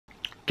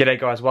G'day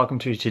guys, welcome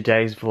to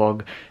today's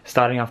vlog.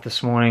 Starting off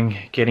this morning,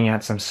 getting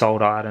out some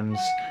sold items.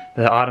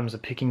 The items are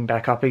picking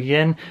back up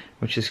again,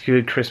 which is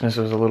good. Christmas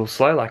was a little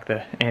slow, like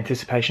the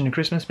anticipation of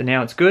Christmas, but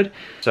now it's good.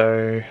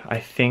 So I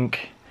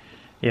think,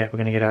 yeah, we're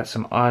gonna get out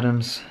some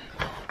items.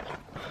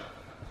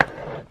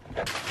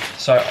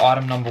 So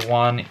item number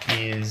one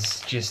is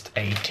just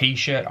a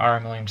t-shirt,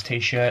 RM Williams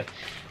t-shirt.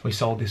 We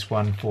sold this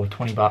one for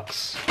 20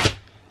 bucks.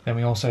 Then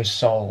we also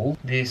sold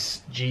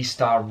this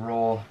G-Star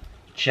Raw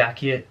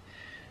jacket.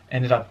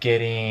 Ended up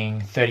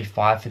getting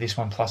 35 for this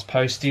one plus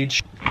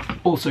postage.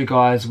 Also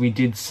guys, we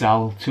did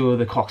sell 2 of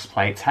the Cox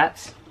Plates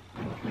hats.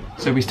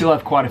 So we still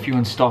have quite a few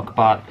in stock,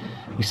 but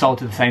we sold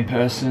to the same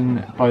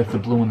person, both the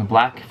blue and the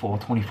black, for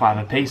 25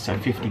 a piece, so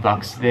 50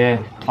 bucks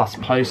there, plus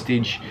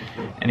postage.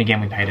 And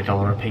again, we paid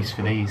 $1 a piece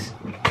for these.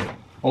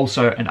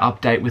 Also an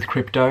update with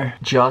crypto.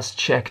 Just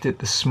checked it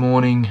this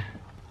morning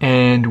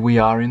and we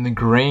are in the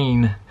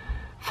green.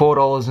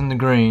 $4 in the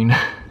green.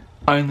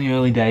 Only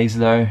early days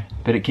though,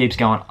 but it keeps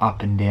going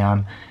up and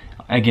down.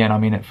 Again,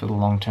 I'm in it for the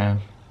long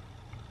term.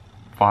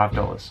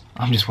 $5.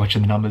 I'm just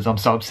watching the numbers. I'm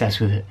so obsessed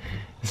with it.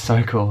 It's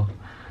so cool.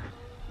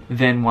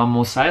 Then one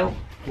more sale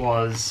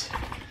was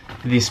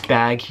this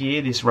bag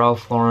here, this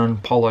Ralph Lauren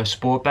Polo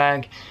Sport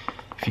bag.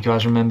 If you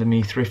guys remember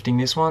me thrifting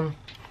this one.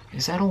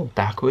 Is that all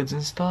backwards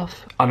and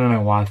stuff? I don't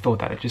know why I thought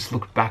that. It just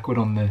looked backward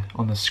on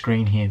the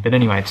screen here. But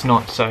anyway, it's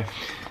not. So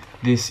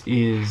this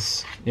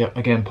is, yeah,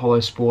 again, Polo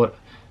Sport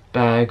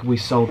bag. We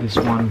sold this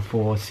one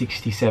for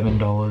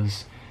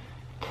 $67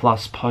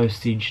 plus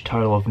postage,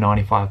 total of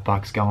 95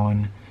 bucks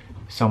going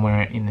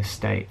somewhere in the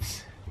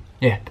States.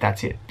 Yeah, but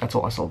that's it. That's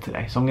all I sold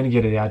today. So I'm gonna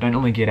get it out. I don't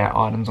normally get out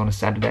items on a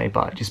Saturday,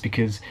 but just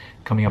because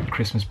coming up to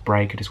Christmas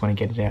break, I just want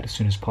to get it out as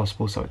soon as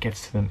possible so it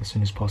gets to them as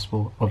soon as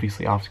possible.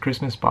 Obviously after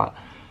Christmas, but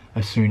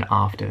as soon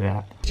after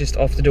that. Just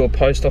off to do a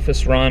post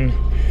office run.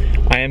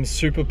 I am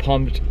super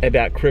pumped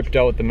about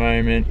crypto at the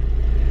moment.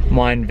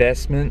 My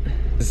investment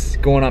is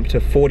going up to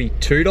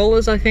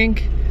 $42, I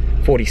think.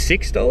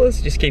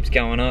 $46, just keeps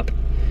going up,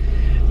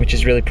 which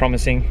is really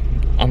promising.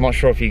 I'm not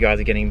sure if you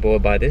guys are getting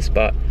bored by this,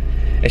 but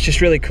it's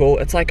just really cool.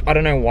 It's like, I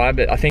don't know why,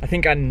 but I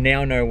think I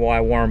now know why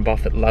Warren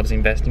Buffett loves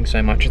investing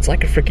so much. It's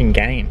like a freaking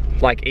game.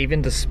 Like,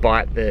 even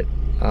despite that,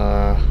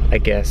 I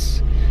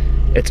guess,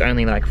 it's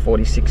only like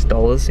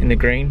 $46 in the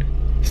green.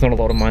 It's not a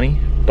lot of money,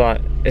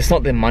 but it's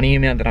not the money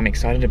amount that I'm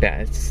excited about.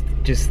 It's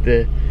just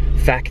the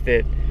fact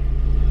that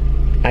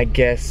I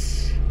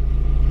guess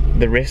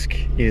the risk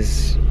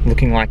is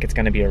looking like it's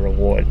going to be a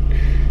reward.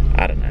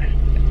 I don't know.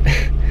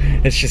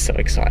 It's just so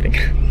exciting.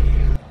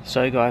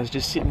 So guys,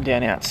 just sitting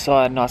down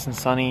outside, nice and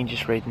sunny,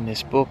 just reading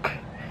this book.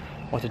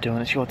 What to do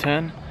when it's your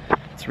turn.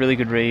 It's a really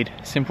good read,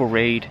 simple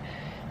read.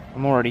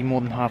 I'm already more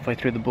than halfway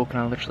through the book and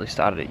I literally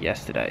started it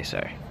yesterday,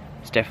 so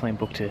it's definitely a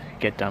book to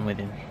get done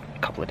within a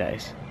couple of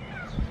days.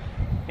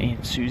 Me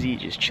and Susie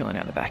just chilling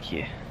out the back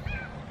here.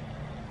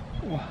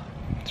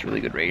 It's a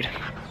really good read.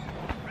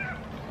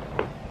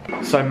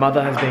 So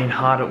Mother has been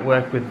hard at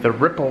work with the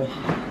Ripple.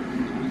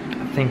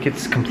 I think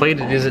it's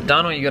completed. Is it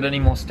done, or you got any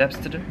more steps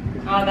to do?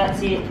 Oh,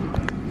 that's it.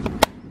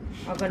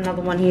 I've got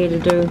another one here to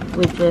do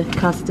with the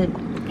custard.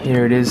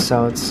 Here it is.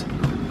 So it's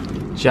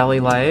jelly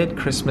layered,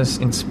 Christmas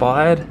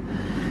inspired,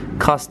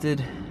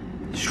 custard,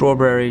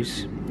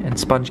 strawberries, and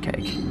sponge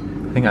cake.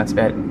 I think that's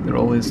about it. There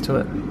all is to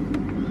it.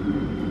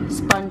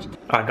 Sponge.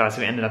 Alright guys,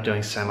 so we ended up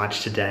doing so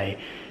much today.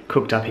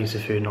 Cooked up heaps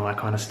of food and all that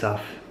kind of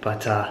stuff.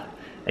 But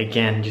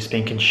again, just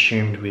being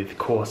consumed with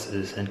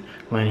courses and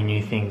learning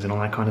new things and all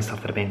that kind of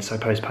stuff that have been so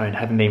postponed.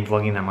 Haven't been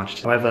vlogging that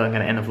much. However, I'm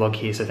going to end the vlog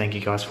here, so thank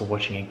you guys for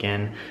watching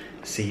again.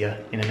 See ya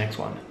in the next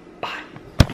one.